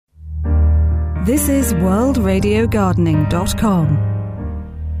This is worldradiogardening.com.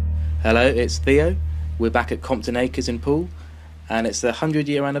 Hello, it's Theo. We're back at Compton Acres in Poole, and it's the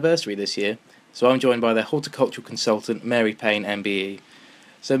 100-year anniversary this year, so I'm joined by the horticultural consultant Mary Payne MBE.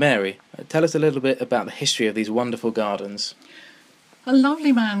 So Mary, tell us a little bit about the history of these wonderful gardens. A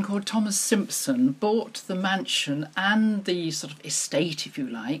lovely man called Thomas Simpson bought the mansion and the sort of estate, if you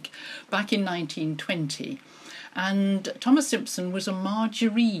like, back in 1920. And Thomas Simpson was a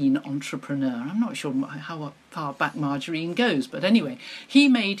margarine entrepreneur. I'm not sure how far back margarine goes, but anyway, he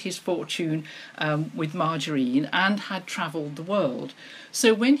made his fortune with margarine and had travelled the world.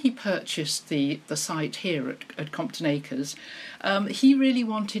 So when he purchased the site here at Compton Acres, he really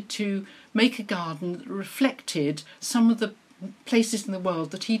wanted to make a garden that reflected some of the places in the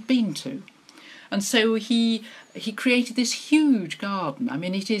world that he'd been to. And so he created this huge garden. I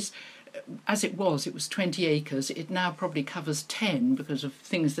mean, it is, as it was 20 acres. It now probably covers 10 because of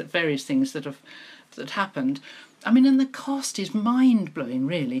various things that happened. I mean, and the cost is mind-blowing,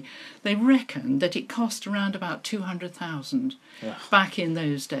 really. They reckon that it cost around about 200,000 back in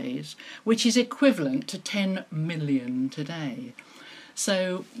those days, which is equivalent to 10 million today.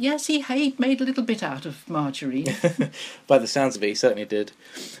 So, yes, he made a little bit out of margarine. By the sounds of it, he certainly did.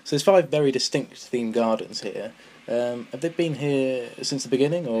 So there's 5 very distinct themed gardens here. Have they been here since the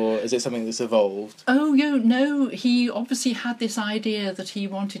beginning, or is it something that's evolved? Oh, no, he obviously had this idea that he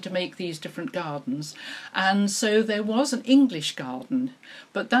wanted to make these different gardens, and so there was an English garden,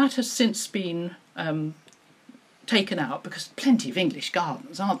 but that has since been taken out because plenty of English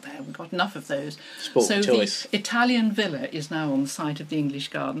gardens, aren't there? We've got enough of those. So choice. The Italian villa is now on the site of the English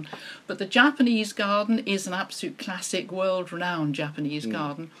garden, but the Japanese garden is an absolute classic, world-renowned Japanese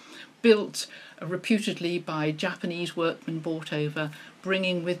garden, built reputedly by Japanese workmen brought over,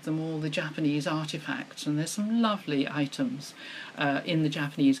 bringing with them all the Japanese artefacts, and there's some lovely items in the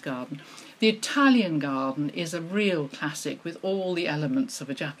Japanese garden. The Italian garden is a real classic with all the elements of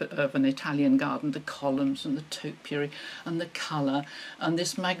an Italian garden, the columns and the topiary and the colour, and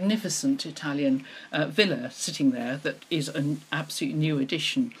this magnificent Italian villa sitting there that is an absolute new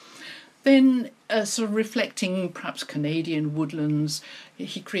addition. Then, sort of reflecting perhaps Canadian woodlands,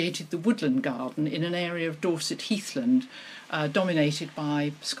 he created the woodland garden in an area of Dorset heathland dominated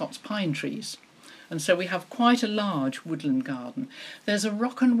by Scots pine trees. And so we have quite a large woodland garden. There's a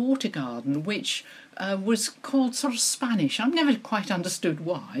rock and water garden which was called sort of Spanish. I've never quite understood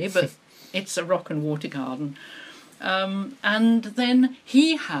why, but it's a rock and water garden. And then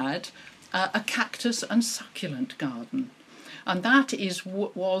he had a cactus and succulent garden. And that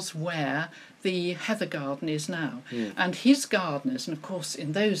was where the heather garden is now. And his gardeners, and of course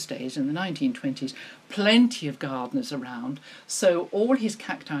in those days, in the 1920s, plenty of gardeners around, so all his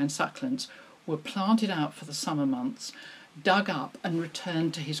cacti and succulents were planted out for the summer months, dug up and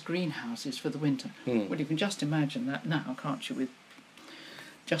returned to his greenhouses for the winter. Well, you can just imagine that now, can't you, with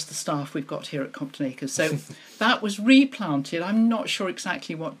just the staff we've got here at Compton Acres. So that was replanted, I'm not sure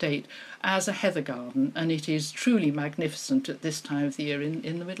exactly what date, as a heather garden, and it is truly magnificent at this time of the year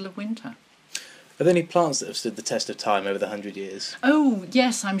in the middle of winter. Are there any plants that have stood the test of time over the 100 years? Oh,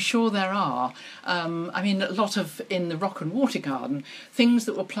 yes, I'm sure there are. I mean, a lot of, in the rock and water garden, things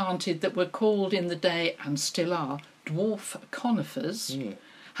that were planted that were called in the day, and still are, dwarf conifers,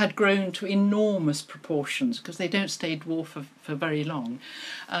 had grown to enormous proportions because they don't stay dwarf for very long.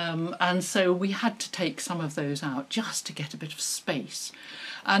 And so we had to take some of those out just to get a bit of space.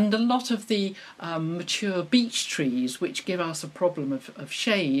 And a lot of the mature beech trees, which give us a problem of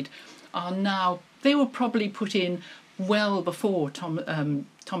shade, are now, they were probably put in well before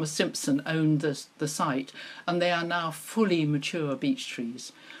Thomas Simpson owned the site, and they are now fully mature beech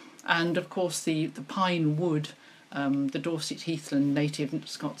trees. And of course the pine wood, the Dorset heathland native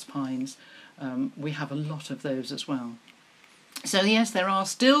Scots pines, we have a lot of those as well. So yes, there are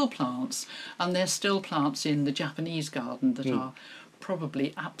still plants, and there's still plants in the Japanese garden that are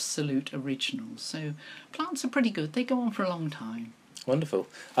probably absolute originals. So plants are pretty good, they go on for a long time. Wonderful.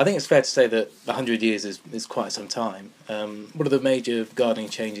 I think it's fair to say that 100 years is quite some time. What are the major gardening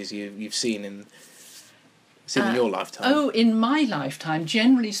changes you've seen in your lifetime? Oh, in my lifetime,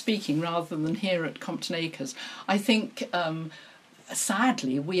 generally speaking, rather than here at Compton Acres, I think,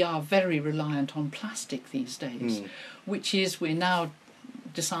 sadly, we are very reliant on plastic these days, which we're now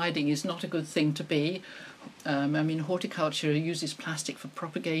deciding is not a good thing to be. I mean, horticulture uses plastic for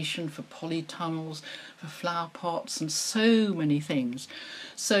propagation, for polytunnels, for flower pots, and so many things.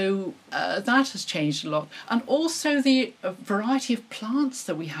 So that has changed a lot. And also the variety of plants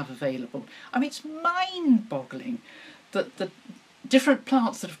that we have available. I mean, it's mind-boggling that different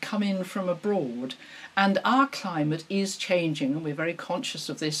plants that have come in from abroad, and our climate is changing, and we're very conscious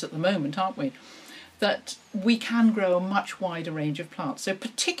of this at the moment, aren't we? That we can grow a much wider range of plants. So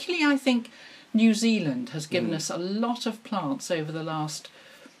particularly I think New Zealand has given us a lot of plants over the last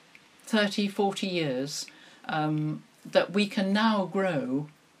 30, 40 years that we can now grow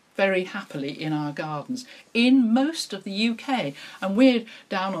very happily in our gardens in most of the UK. And we're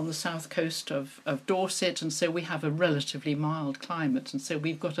down on the south coast of Dorset, and so we have a relatively mild climate, and so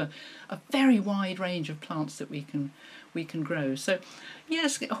we've got a very wide range of plants that we can grow. So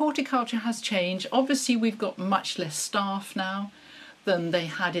yes, horticulture has changed. Obviously we've got much less staff now than they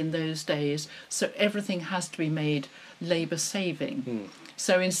had in those days, so everything has to be made labour saving.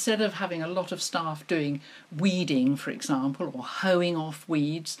 So instead of having a lot of staff doing weeding, for example, or hoeing off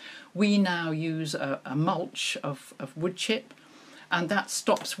weeds, we now use a mulch of wood chip, and that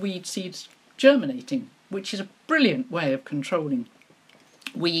stops weed seeds germinating, which is a brilliant way of controlling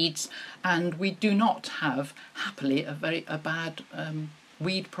weeds, and we do not have, happily, a bad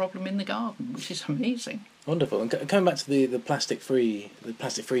weed problem in the garden, which is amazing. Wonderful. And coming back to the plastic free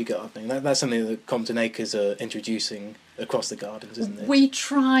gardening, that's something that Compton Acres are introducing across the gardens, isn't it? We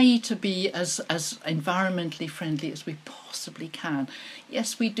try to be as environmentally friendly as we possibly can.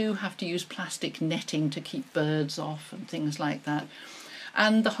 Yes, we do have to use plastic netting to keep birds off and things like that.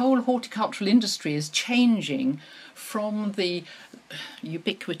 And the whole horticultural industry is changing from the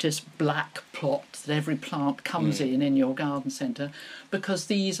ubiquitous black plot that every plant comes in your garden centre, because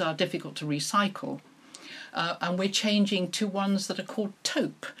these are difficult to recycle. And we're changing to ones that are called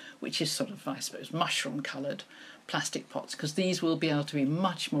taupe, which is sort of, I suppose, mushroom-coloured plastic pots, because these will be able to be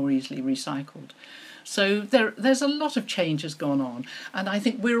much more easily recycled. So there's a lot of changes gone on, and I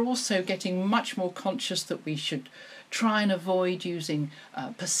think we're also getting much more conscious that we should try and avoid using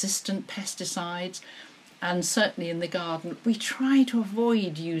persistent pesticides, and certainly in the garden we try to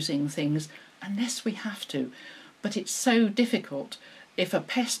avoid using things unless we have to. But it's so difficult if a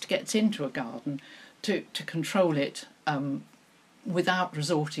pest gets into a garden to control it without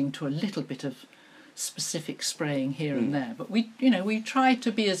resorting to a little bit of specific spraying here and there. But we try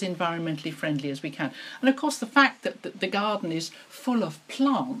to be as environmentally friendly as we can. And of course the fact that the garden is full of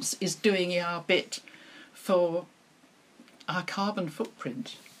plants is doing our bit for our carbon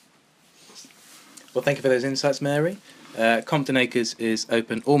footprint. Well, thank you for those insights, Mary. Compton Acres is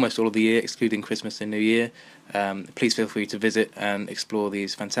open almost all of the year, excluding Christmas and New Year. Please feel free to visit and explore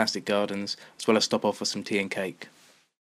these fantastic gardens, as well as stop off for some tea and cake.